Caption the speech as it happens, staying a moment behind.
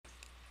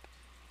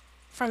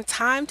From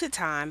time to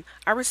time,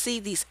 I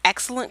receive these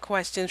excellent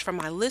questions from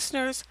my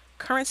listeners,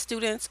 current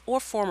students, or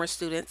former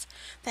students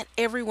that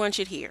everyone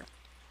should hear.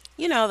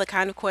 You know, the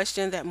kind of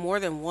question that more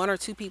than one or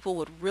two people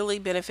would really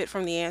benefit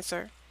from the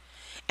answer.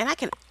 And I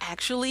can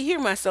actually hear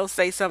myself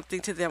say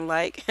something to them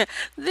like,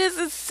 "This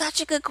is such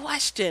a good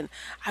question.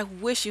 I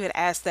wish you had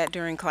asked that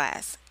during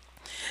class."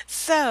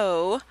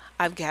 So,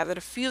 I've gathered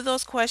a few of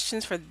those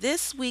questions for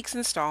this week's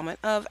installment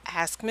of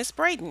Ask Miss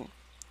Braden.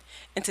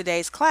 In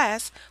today's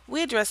class,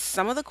 we address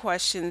some of the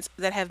questions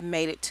that have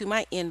made it to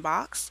my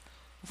inbox,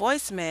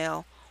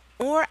 voicemail,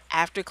 or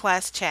after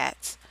class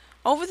chats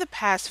over the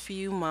past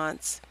few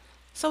months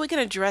so we can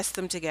address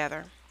them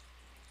together.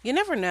 You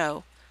never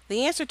know,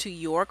 the answer to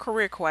your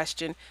career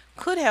question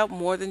could help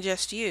more than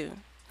just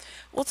you.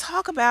 We'll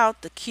talk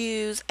about the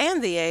Q's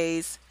and the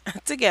A's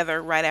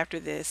together right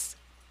after this.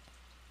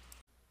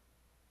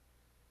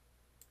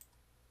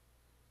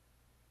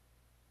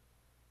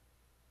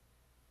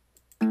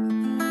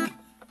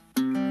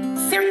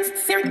 Serious,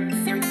 serious,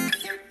 serious,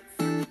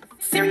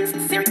 serious,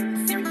 serious, serious,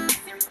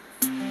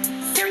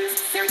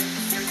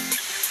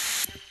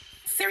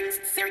 serious,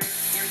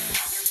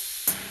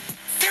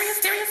 serious,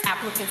 serious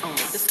applicants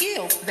only. The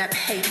skills that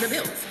pay the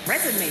bills.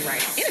 Resume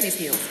writing, interview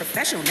skills,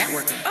 professional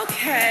networking.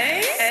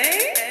 Okay.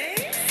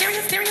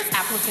 Serious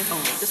applicants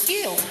only. The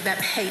skills that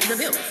pay the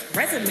bills.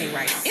 Resume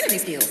writing, interview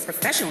skills,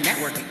 professional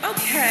networking.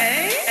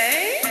 Okay.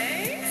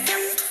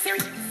 Serious,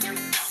 serious,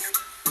 serious,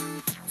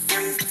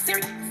 serious,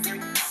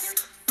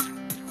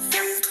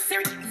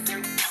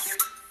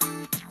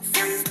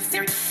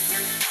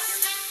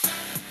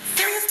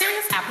 serious,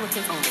 serious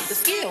applicants only. The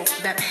skills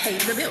that pay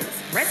the bills.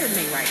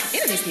 Resume writing,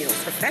 interview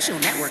skills, professional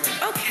networking.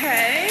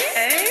 Okay.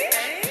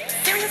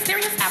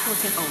 Serious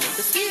applicants only.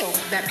 The skills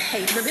that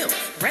pay the bills.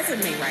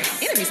 Resume writing,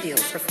 interview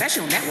skills,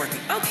 professional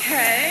networking.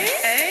 Okay.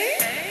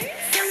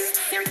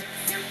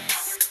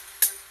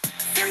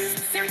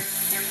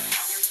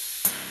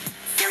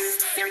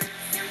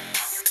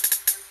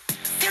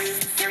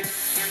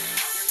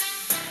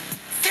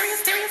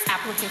 Serious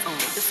applicants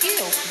only. The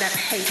skills that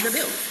pay the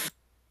bills.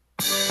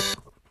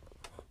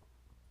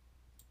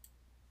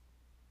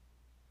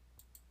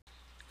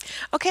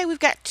 Okay, we've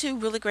got two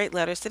really great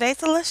letters today,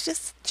 so let's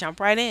just jump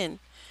right in.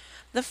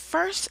 The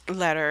first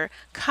letter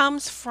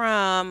comes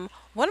from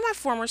one of my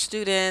former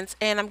students,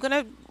 and I'm going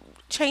to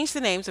change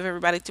the names of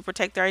everybody to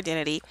protect their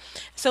identity.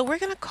 So we're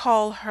going to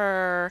call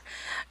her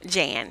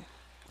Jan.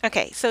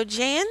 Okay, so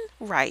Jan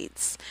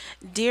writes,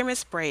 "Dear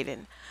Miss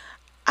Braden,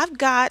 I've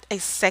got a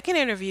second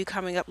interview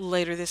coming up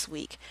later this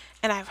week,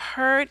 and I've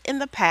heard in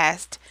the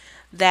past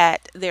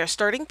that their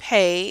starting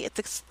pay at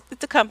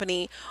the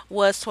company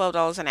was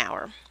 $12 an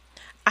hour.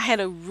 I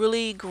had a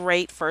really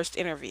great first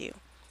interview.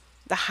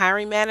 The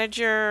hiring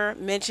manager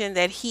mentioned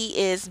that he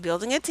is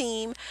building a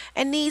team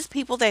and needs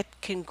people that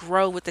can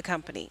grow with the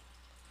company.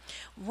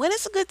 When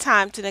is a good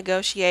time to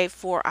negotiate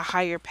for a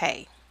higher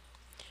pay?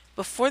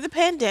 Before the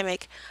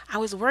pandemic, I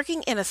was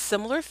working in a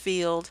similar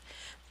field,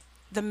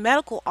 the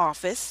medical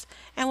office,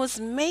 and was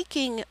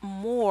making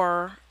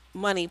more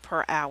money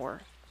per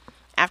hour.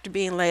 After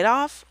being laid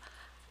off,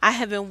 I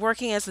have been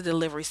working as a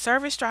delivery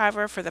service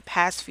driver for the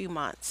past few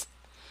months.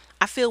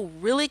 I feel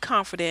really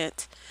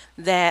confident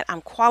that I'm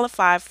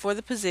qualified for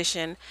the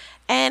position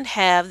and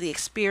have the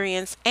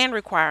experience and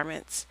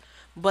requirements,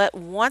 but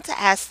want to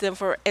ask them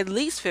for at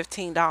least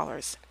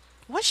 $15.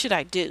 What should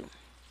I do?"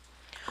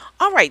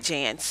 All right,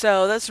 Jan.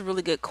 So that's a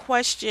really good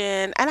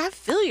question, and I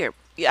feel your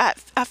yeah,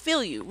 I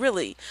feel you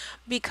really,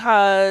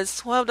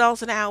 because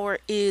 $12 an hour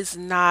is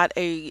not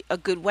a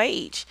good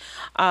wage.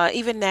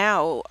 Even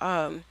now,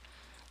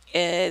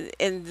 and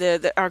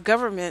our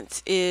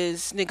government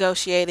is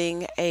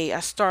negotiating a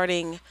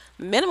starting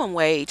minimum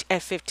wage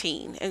at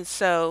 15, and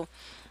so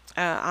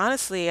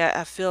honestly,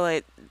 I feel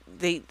like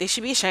they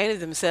should be ashamed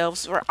of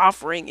themselves for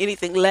offering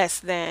anything less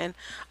than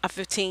a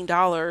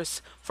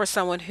 $15 for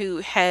someone who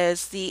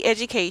has the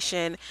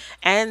education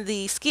and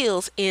the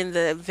skills in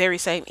the very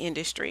same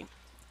industry.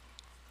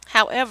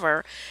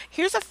 However,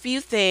 here's a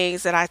few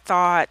things that I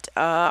thought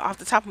off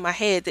the top of my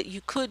head that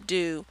you could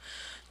do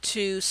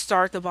to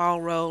start the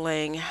ball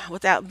rolling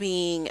without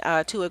being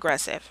too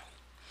aggressive.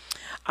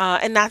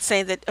 And not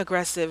saying that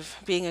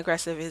being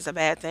aggressive is a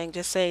bad thing,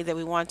 just saying that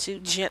we want to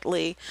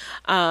gently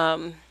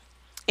um,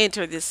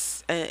 enter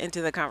this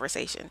into the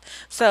conversation.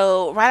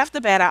 So, right off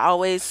the bat, I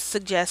always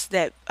suggest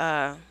that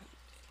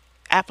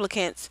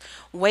applicants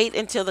wait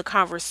until the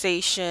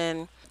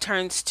conversation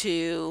turns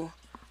to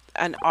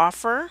an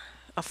offer,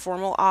 a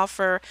formal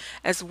offer,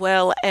 as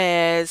well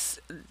as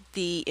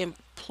the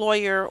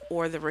employer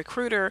or the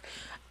recruiter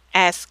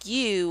ask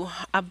you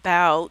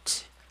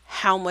about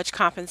how much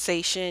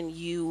compensation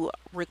you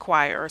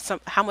require, or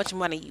how much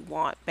money you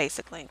want,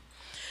 basically.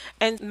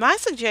 And my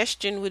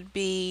suggestion would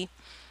be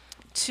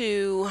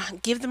to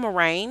give them a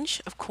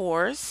range, of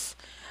course.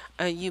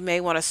 You may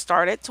want to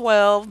start at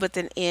 12, but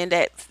then end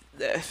at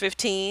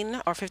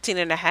 15 or 15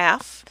 and a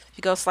half. If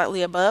you go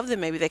slightly above, then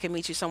maybe they can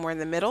meet you somewhere in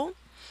the middle.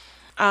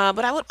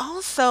 But I would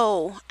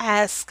also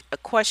ask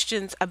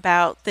questions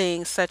about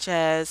things such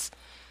as,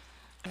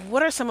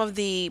 what are some of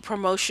the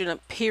promotional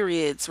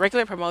periods,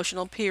 regular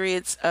promotional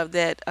periods of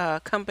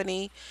that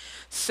company?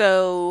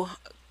 So,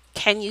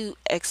 can you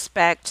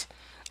expect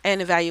an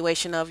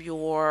evaluation of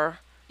your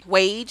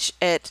wage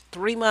at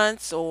 3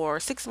 months or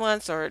 6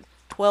 months or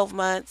 12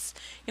 months?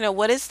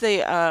 What is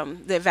the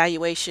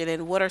evaluation,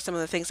 and what are some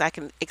of the things I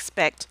can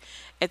expect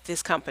at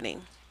this company?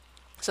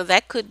 So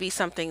that could be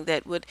something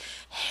that would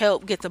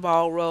help get the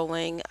ball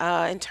rolling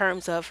in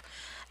terms of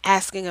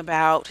asking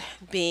about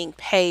being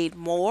paid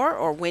more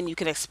or when you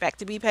can expect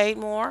to be paid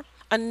more.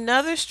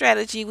 Another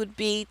strategy would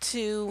be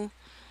to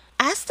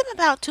ask them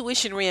about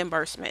tuition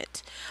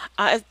reimbursement.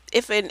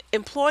 If an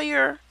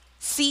employer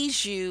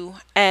sees you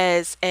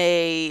as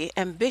a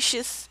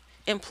ambitious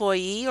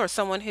employee or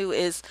someone who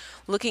is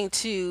looking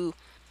to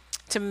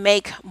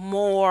make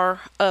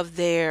more of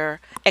their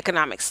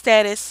economic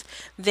status,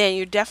 then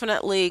you're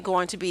definitely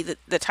going to be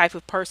the type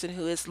of person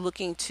who is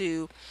looking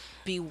to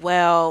be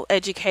well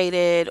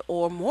educated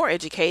or more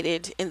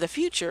educated in the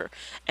future.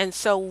 And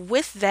so,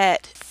 with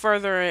that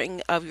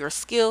furthering of your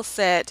skill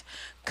set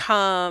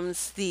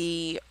comes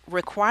the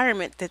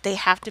requirement that they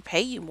have to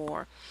pay you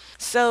more.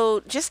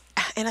 So, just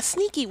in a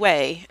sneaky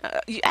way,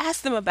 you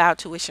ask them about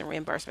tuition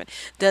reimbursement.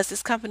 Does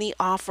this company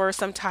offer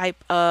some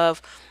type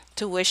of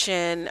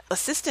tuition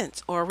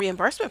assistance or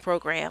reimbursement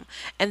program?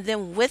 And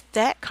then with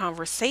that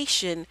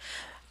conversation,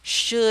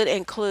 should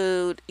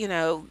include,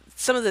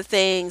 some of the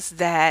things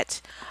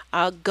that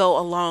go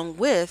along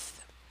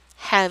with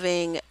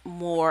having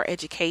more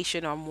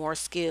education or more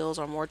skills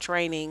or more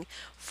training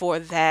for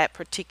that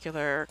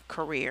particular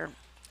career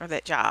or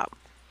that job.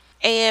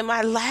 And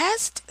my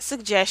last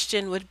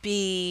suggestion would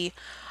be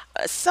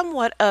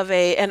somewhat of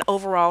an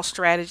overall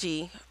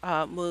strategy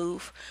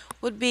move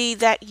would be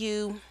that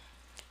you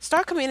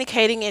start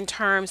communicating in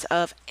terms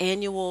of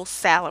annual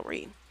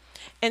salary.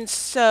 And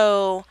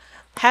so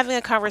having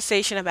a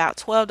conversation about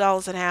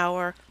 $12 an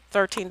hour,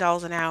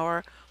 $13 an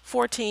hour,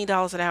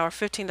 $14 an hour,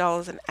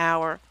 $15 an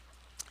hour,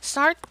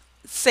 start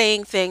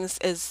saying things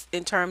as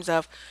in terms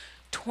of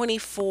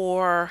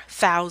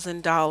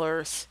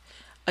 $24,000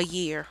 a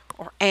year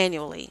or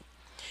annually.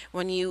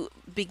 When you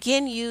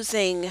begin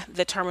using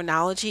the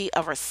terminology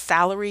of a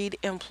salaried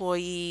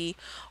employee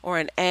or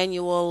an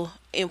annual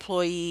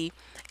employee,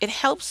 it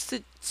helps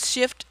to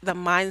shift the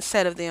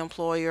mindset of the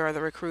employer or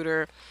the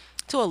recruiter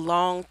to a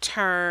long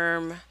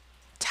term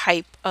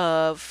type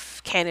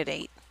of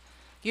candidate.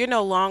 You're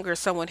no longer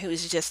someone who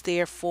is just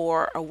there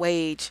for a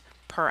wage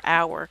per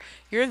hour.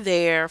 You're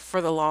there for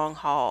the long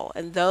haul.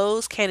 And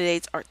those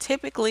candidates are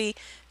typically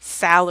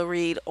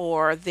salaried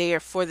or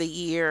there for the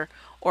year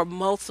or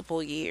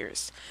multiple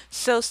years.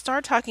 So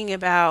start talking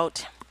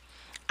about,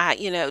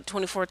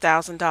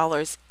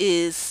 $24,000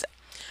 is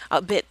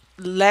a bit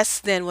less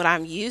than what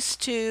I'm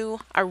used to.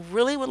 I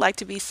really would like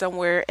to be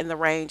somewhere in the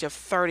range of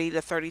 $30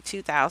 to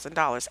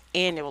 $32,000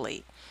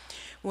 annually.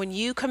 When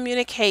you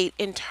communicate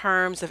in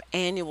terms of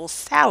annual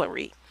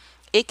salary,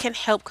 it can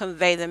help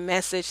convey the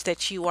message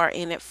that you are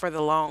in it for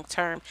the long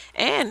term.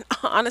 And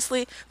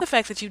honestly, the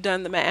fact that you've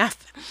done the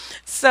math.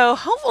 So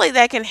hopefully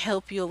that can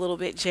help you a little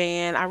bit,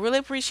 Jan. I really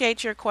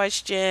appreciate your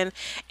question,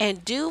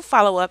 and do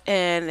follow up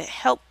and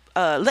help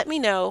let me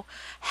know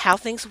how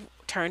things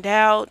turned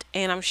out.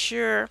 And I'm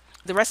sure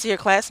the rest of your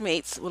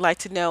classmates would like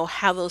to know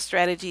how those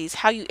strategies,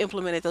 how you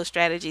implemented those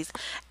strategies,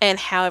 and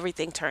how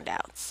everything turned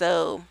out.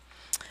 So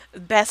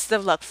best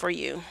of luck for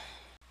you.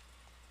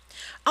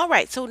 All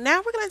right, so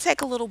now we're going to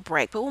take a little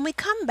break, but when we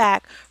come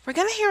back, we're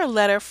going to hear a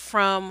letter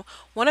from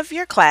one of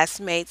your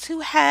classmates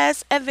who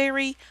has a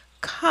very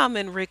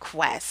common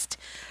request.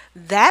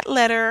 That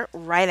letter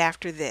right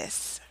after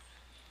this.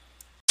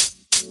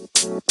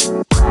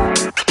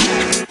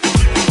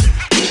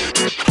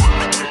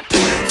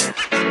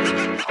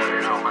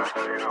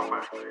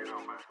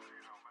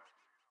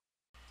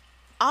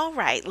 All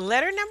right,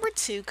 letter number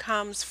two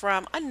comes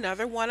from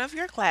another one of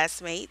your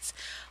classmates.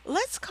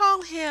 Let's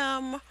call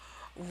him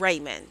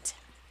Raymond.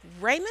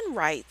 Raymond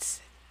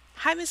writes,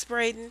 "Hi, Miss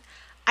Braden.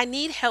 I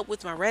need help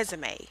with my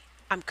resume.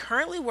 I'm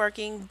currently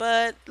working,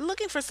 but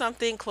looking for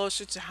something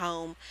closer to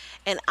home,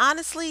 and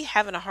honestly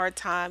having a hard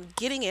time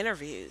getting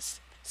interviews."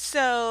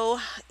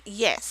 So,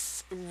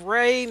 yes,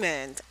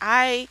 Raymond,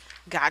 I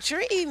got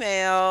your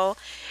email,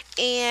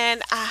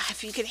 and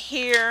if you can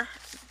hear,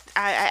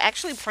 I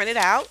actually printed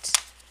out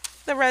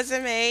the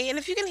resume, and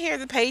if you can hear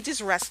the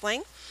pages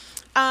rustling,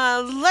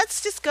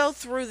 let's just go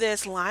through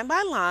this line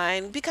by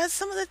line because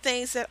some of the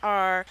things that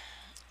are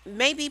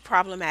maybe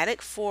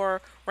problematic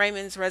for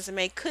Raymond's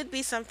resume could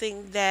be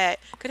something that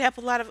could help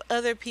a lot of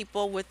other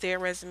people with their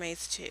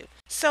resumes too.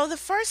 So the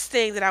first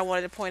thing that I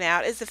wanted to point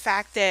out is the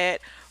fact that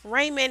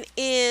Raymond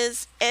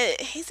he's in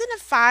a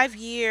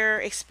 5-year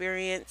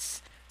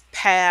experience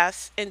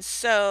path, and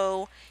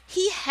so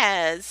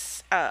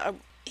he's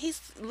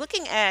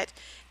looking at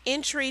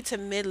entry to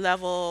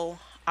mid-level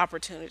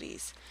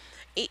opportunities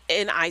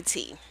in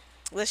IT.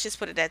 Let's just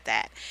put it at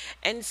that.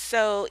 And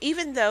so,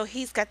 even though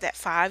he's got that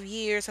 5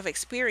 years of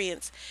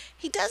experience,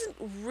 he doesn't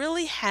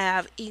really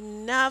have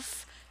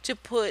enough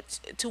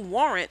to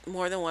warrant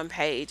more than one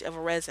page of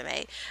a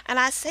resume. And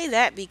I say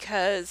that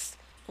because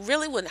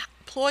really when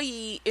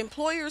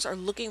employers are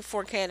looking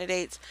for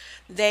candidates,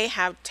 they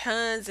have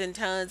tons and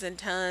tons and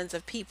tons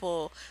of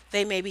people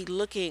they may be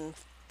looking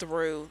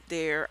through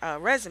their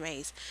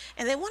resumes,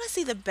 and they want to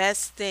see the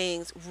best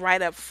things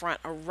right up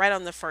front or right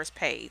on the first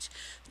page,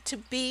 to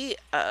be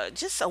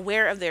just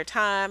aware of their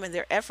time and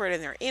their effort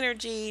and their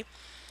energy.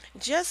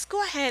 Just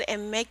go ahead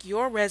and make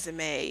your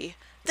resume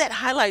that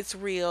highlights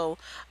reel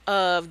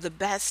of the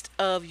best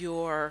of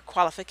your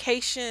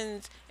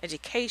qualifications,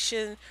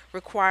 education,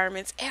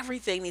 requirements.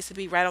 Everything needs to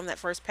be right on that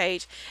first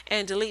page,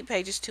 and delete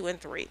pages 2 and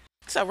 3.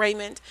 So,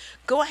 Raymond,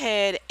 go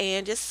ahead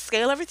and just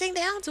scale everything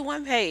down to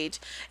one page.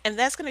 And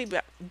that's going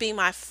to be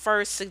my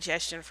first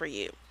suggestion for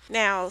you.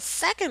 Now,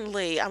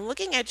 secondly, I'm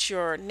looking at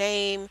your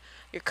name,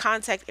 your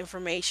contact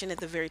information at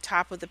the very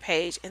top of the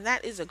page, and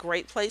that is a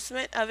great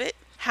placement of it.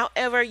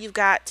 However, you've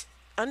got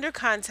under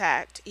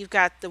contact, you've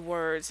got the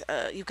words,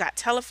 you've got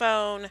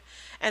telephone,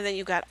 and then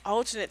you've got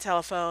alternate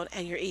telephone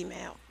and your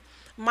email.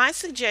 My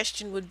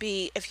suggestion would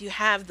be, if you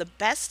have the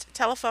best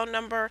telephone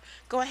number,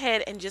 go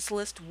ahead and just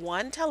list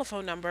one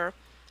telephone number,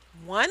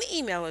 one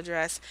email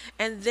address,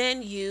 and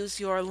then use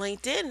your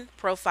LinkedIn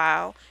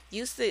profile.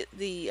 Use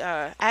the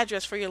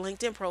address for your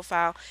LinkedIn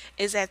profile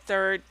is that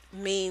third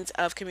means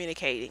of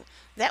communicating.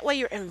 That way,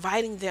 you're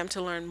inviting them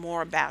to learn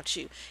more about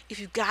you. If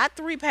you've got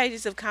 3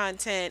 pages of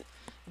content,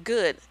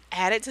 good.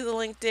 Add it to the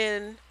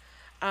LinkedIn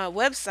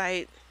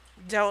website.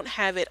 Don't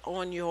have it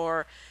on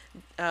your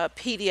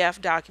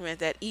PDF document,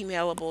 that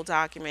emailable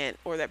document,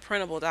 or that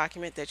printable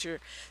document that you're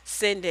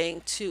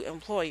sending to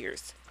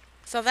employers.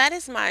 So that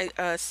is my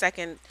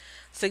second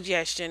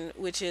suggestion,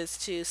 which is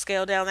to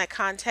scale down that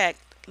contact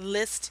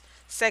list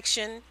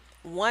section.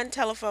 One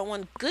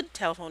good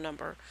telephone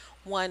number,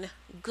 one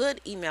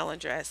good email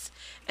address,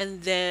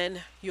 and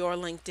then your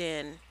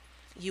LinkedIn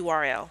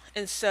URL.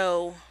 And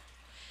so,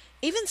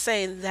 even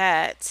saying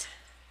that,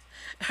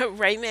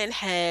 Raymond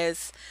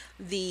has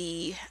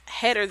the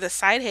header, the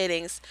side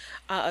headings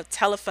of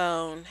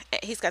telephone.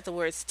 He's got the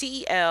words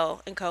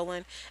TEL and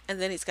colon, and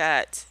then he's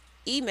got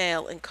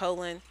email and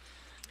colon.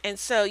 And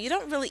so you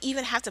don't really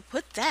even have to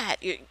put that.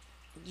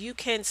 You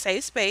can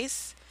save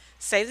space,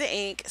 save the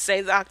ink,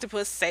 save the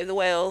octopus, save the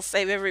whales,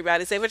 save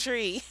everybody, save a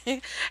tree,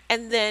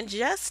 and then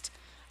just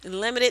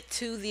limit it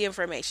to the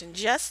information.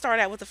 Just start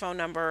out with the phone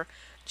number.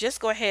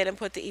 Just go ahead and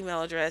put the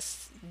email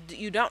address.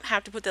 You don't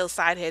have to put those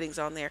side headings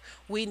on there.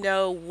 We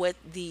know what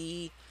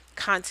the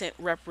content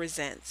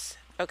represents.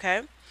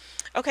 Okay?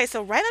 Okay,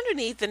 so right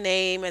underneath the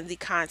name and the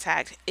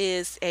contact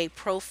is a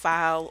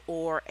profile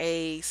or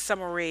a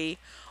summary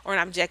or an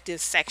objective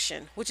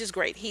section, which is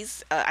great.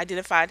 He's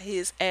identified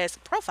his as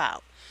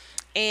profile.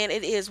 And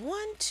it is 1,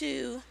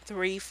 2,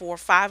 3, 4,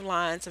 5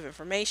 lines of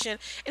information.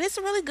 And it's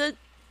a really good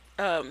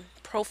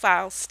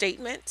profile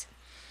statement.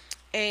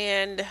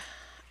 And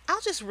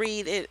I'll just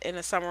read it in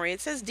a summary.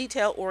 It says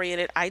detail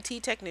oriented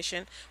IT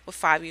technician with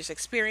 5 years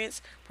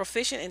experience,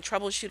 proficient in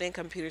troubleshooting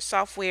computer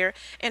software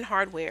and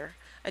hardware,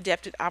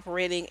 adept at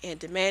operating in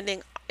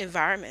demanding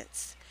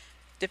environments,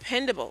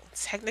 dependable,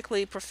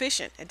 technically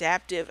proficient,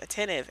 adaptive,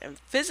 attentive, and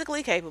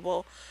physically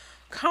capable,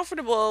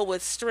 comfortable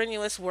with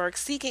strenuous work,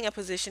 seeking a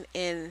position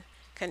in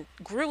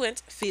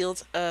congruent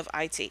fields of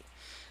IT.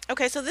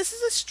 Okay, so this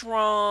is a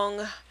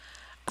strong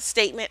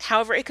statement.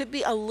 However, it could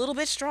be a little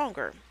bit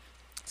stronger.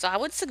 So I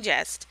would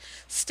suggest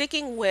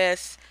sticking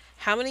with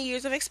how many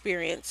years of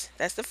experience.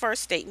 That's the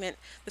first statement.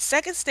 The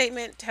second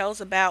statement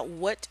tells about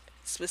what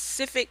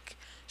specific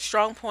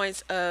strong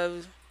points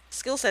of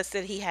skill sets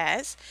that he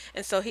has.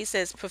 And so he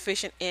says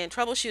proficient in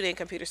troubleshooting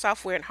computer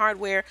software and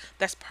hardware.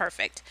 That's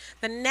perfect.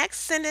 The next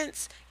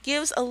sentence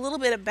gives a little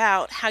bit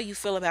about how you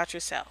feel about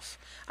yourself.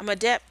 I'm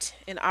adept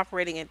in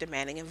operating in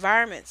demanding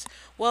environments.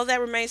 Well,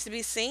 that remains to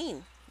be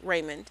seen,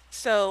 Raymond.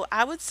 So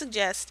I would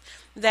suggest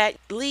that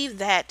leave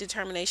that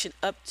determination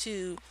up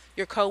to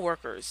your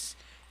coworkers,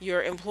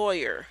 your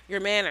employer, your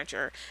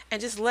manager,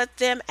 and just let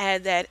them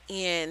add that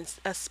in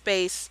a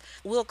space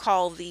we'll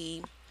call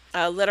the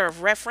letter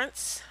of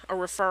reference or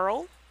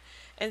referral.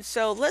 And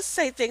so let's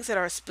say things that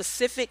are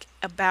specific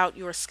about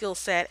your skill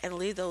set and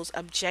leave those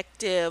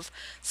objective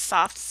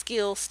soft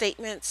skill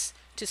statements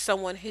to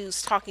someone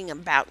who's talking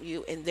about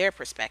you in their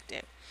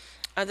perspective.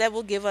 That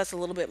will give us a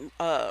little bit,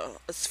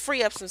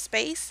 free up some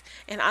space,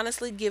 and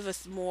honestly give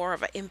us more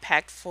of an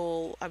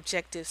impactful,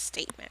 objective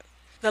statement.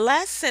 The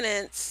last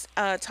sentence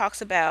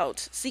talks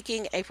about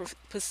seeking a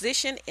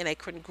position in a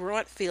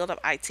congruent field of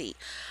IT.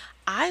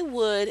 I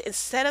would,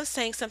 instead of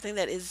saying something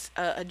that is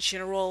a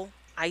general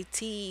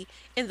IT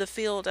in the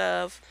field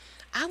of,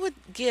 I would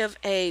give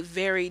a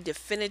very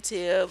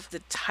definitive, the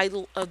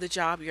title of the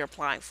job you're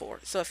applying for.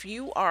 So if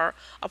you are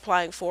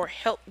applying for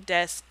help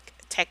desk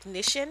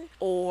technician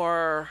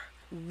or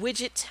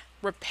widget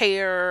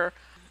repair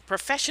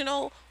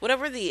professional,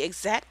 whatever the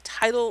exact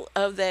title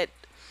of that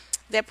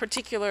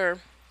particular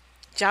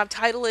job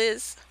title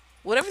is,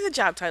 whatever the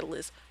job title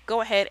is,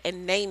 go ahead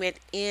and name it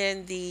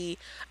in the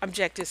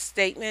objective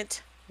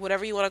statement,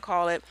 whatever you want to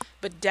call it,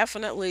 but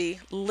definitely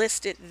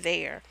list it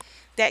there.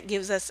 That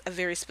gives us a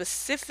very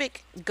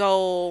specific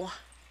goal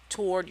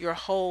toward your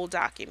whole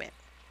document.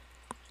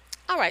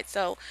 All right,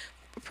 so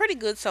pretty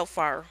good so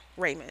far,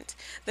 Raymond.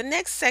 The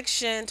next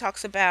section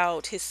talks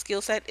about his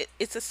skill set.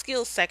 It's a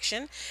skills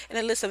section, and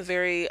it lists some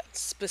very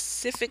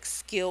specific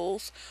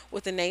skills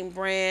with the name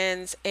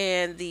brands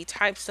and the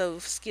types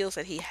of skills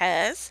that he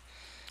has.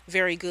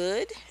 Very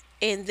good.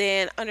 And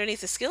then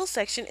underneath the skills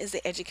section is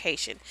the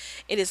education.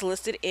 It is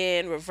listed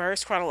in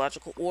reverse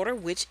chronological order,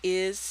 which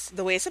is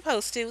the way it's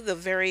supposed to.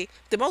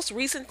 The most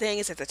recent thing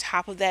is at the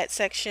top of that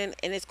section,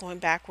 and it's going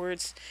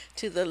backwards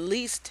to the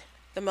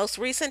most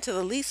recent to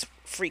the least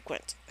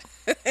frequent.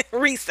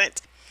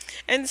 Recent.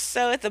 And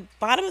so at the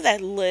bottom of that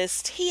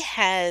list, he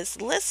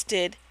has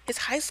listed his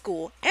high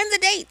school and the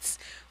dates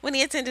when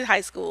he attended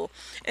high school.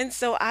 And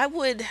so I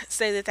would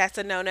say that that's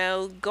a no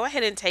no. Go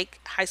ahead and take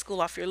high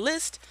school off your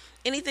list.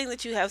 Anything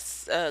that you have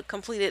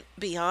completed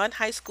beyond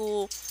high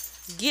school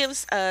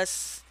gives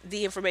us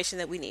the information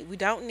that we need. We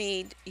don't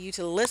need you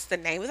to list the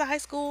name of the high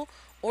school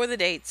or the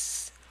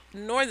dates,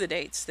 nor the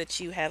dates that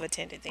you have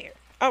attended there.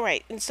 All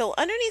right, and so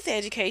underneath the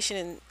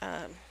education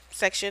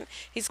section,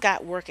 he's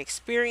got work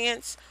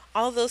experience.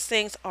 All of those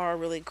things are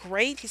really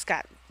great. He's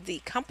got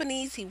the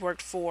companies he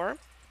worked for,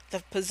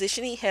 the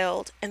position he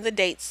held, and the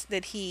dates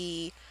that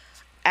he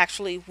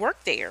actually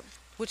worked there,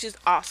 which is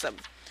awesome.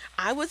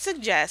 I would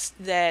suggest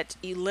that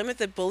you limit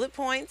the bullet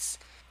points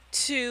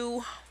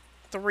to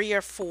 3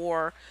 or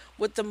 4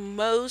 with the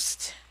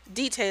most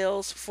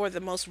details for the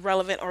most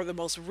relevant or the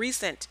most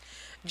recent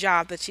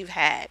job that you've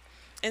had.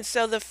 And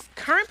so the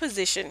current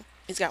position,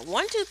 he's got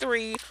 1, 2,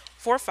 3,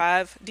 4,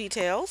 5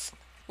 details,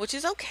 which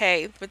is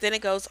okay. But then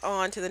it goes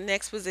on to the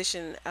next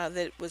position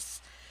that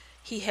was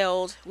he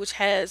held, which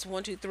has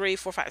 1, 2, 3,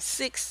 4, 5,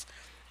 6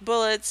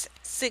 bullets,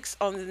 6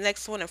 on the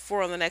next one, and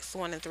 4 on the next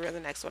one, and 3 on the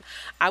next one.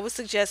 I would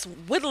suggest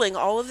whittling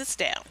all of this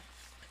down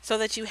so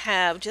that you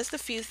have just a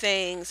few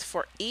things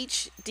for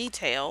each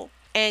detail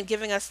and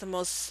giving us the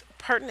most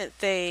pertinent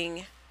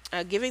thing,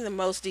 giving the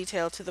most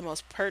detail to the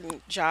most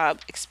pertinent job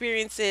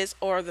experiences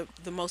or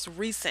the most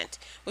recent,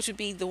 which would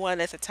be the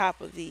one at the top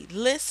of the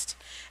list.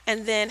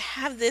 And then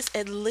have this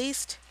at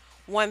least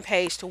 1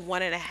 page to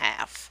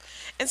 1.5.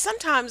 And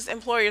sometimes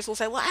employers will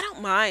say, well, I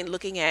don't mind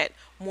looking at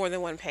more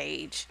than 1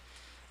 page.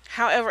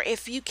 However,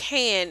 if you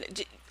can,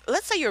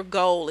 let's say your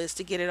goal is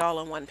to get it all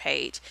on 1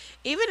 page.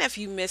 Even if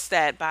you miss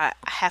that by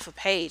half a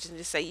page and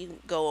just say you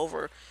go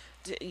over,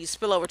 you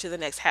spill over to the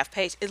next half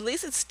page, at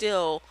least it's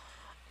still,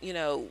 you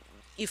know,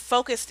 you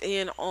focused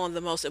in on the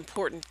most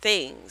important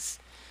things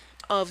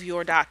of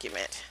your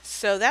document.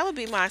 So that would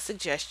be my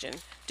suggestion.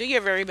 Do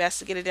your very best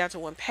to get it down to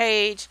 1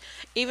 page.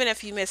 Even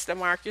if you miss the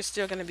mark, you're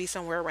still going to be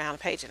somewhere around 1.5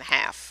 pages.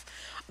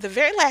 The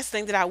very last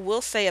thing that I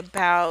will say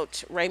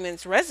about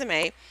Raymond's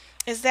resume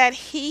is that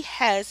he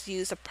has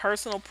used a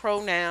personal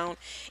pronoun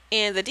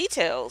in the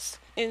details.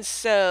 And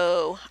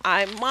so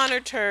I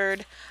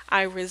monitored,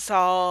 I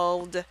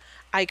resolved,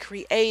 I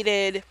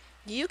created.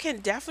 You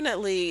can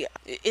definitely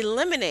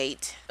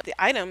eliminate the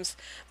items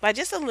by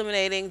just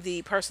eliminating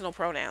the personal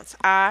pronouns.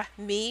 I,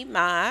 me,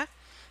 my.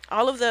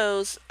 All of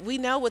those, we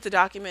know what the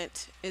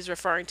document is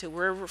referring to.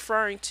 We're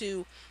referring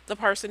to the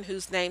person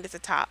who's named at the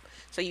top.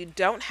 So you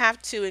don't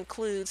have to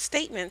include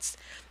statements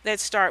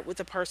that start with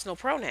a personal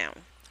pronoun.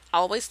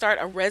 Always start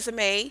a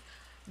resume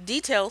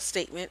detail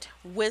statement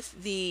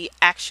with the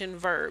action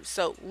verb.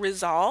 So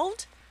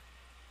resolved,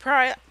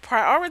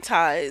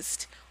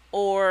 prioritized,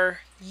 or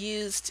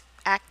used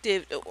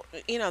active,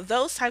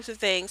 those types of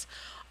things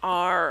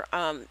are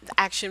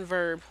action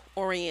verb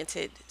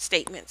oriented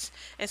statements.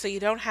 And so you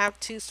don't have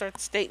to start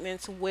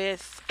statements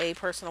with a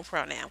personal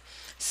pronoun.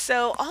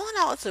 So all in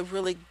all, it's a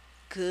really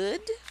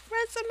good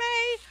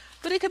resume,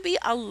 but it could be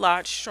a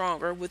lot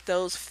stronger with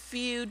those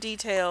few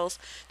details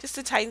just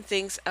to tighten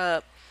things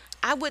up.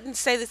 I wouldn't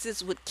say that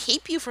this would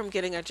keep you from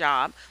getting a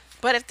job,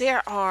 but if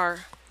there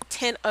are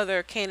 10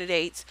 other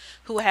candidates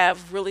who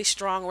have really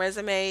strong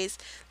resumes,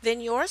 then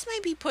yours may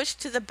be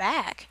pushed to the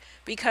back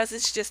because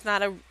it's just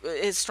not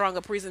as strong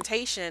a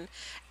presentation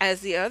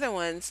as the other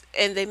ones,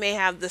 and they may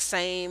have the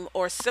same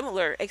or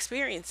similar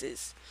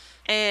experiences.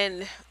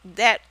 And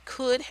that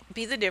could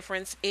be the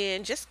difference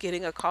in just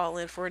getting a call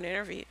in for an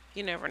interview.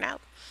 You never know.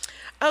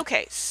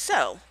 Okay,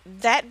 so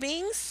that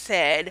being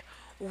said,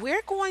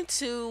 we're going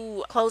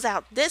to close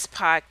out this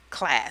pod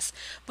class.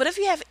 But if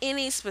you have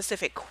any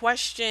specific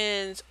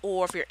questions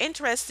or if you're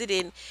interested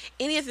in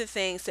any of the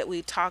things that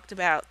we talked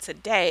about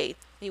today,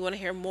 you want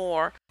to hear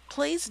more,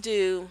 please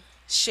do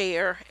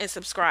share and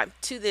subscribe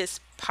to this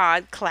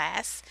pod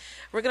class.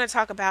 We're going to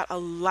talk about a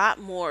lot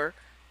more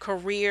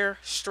career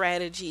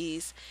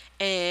strategies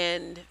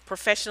and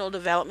professional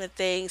development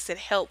things that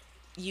help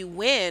you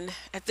win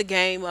at the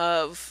game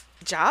of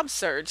job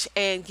search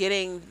and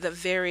getting the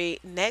very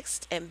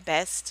next and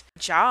best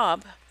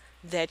job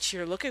that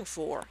you're looking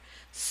for.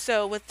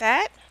 So, with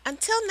that,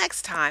 until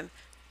next time,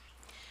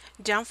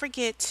 don't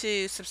forget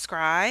to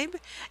subscribe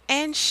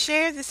and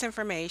share this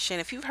information.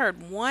 If you've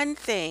heard one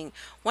thing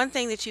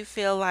that you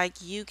feel like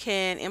you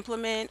can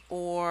implement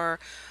or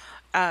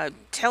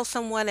tell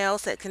someone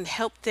else that can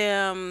help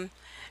them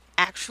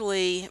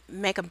actually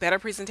make a better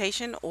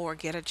presentation or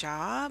get a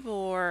job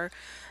or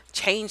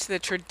change the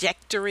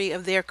trajectory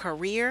of their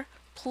career,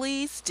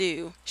 please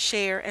do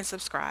share and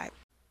subscribe.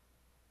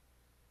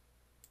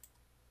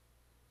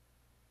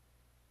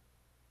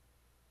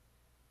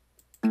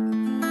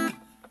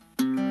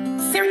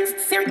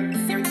 Serious,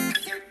 serious, serious,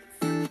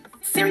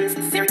 serious,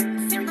 serious, serious,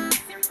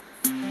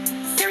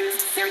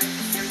 serious,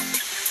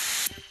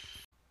 serious.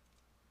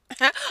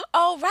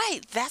 All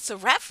right, that's a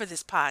wrap for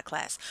this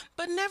podcast.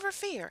 But never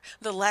fear,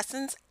 the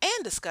lessons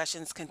and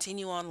discussions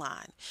continue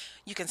online.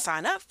 You can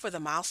sign up for the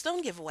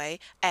milestone giveaway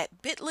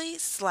at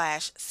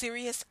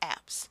bit.ly/serious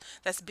apps.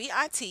 That's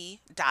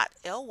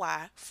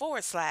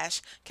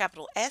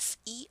bit.ly/capital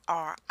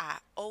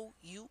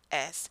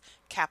SERIOUS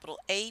capital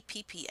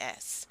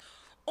APPS.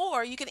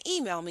 Or you can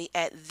email me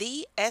at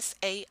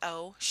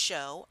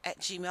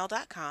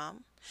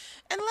thesaoshow@gmail.com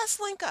and let's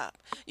link up.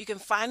 You can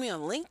find me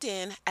on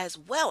LinkedIn as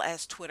well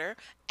as Twitter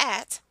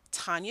at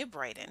Tanya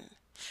Braden.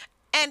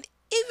 And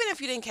even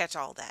if you didn't catch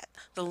all that,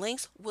 the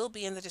links will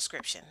be in the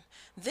description.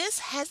 This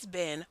has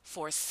been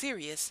for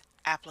serious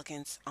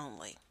applicants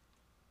only.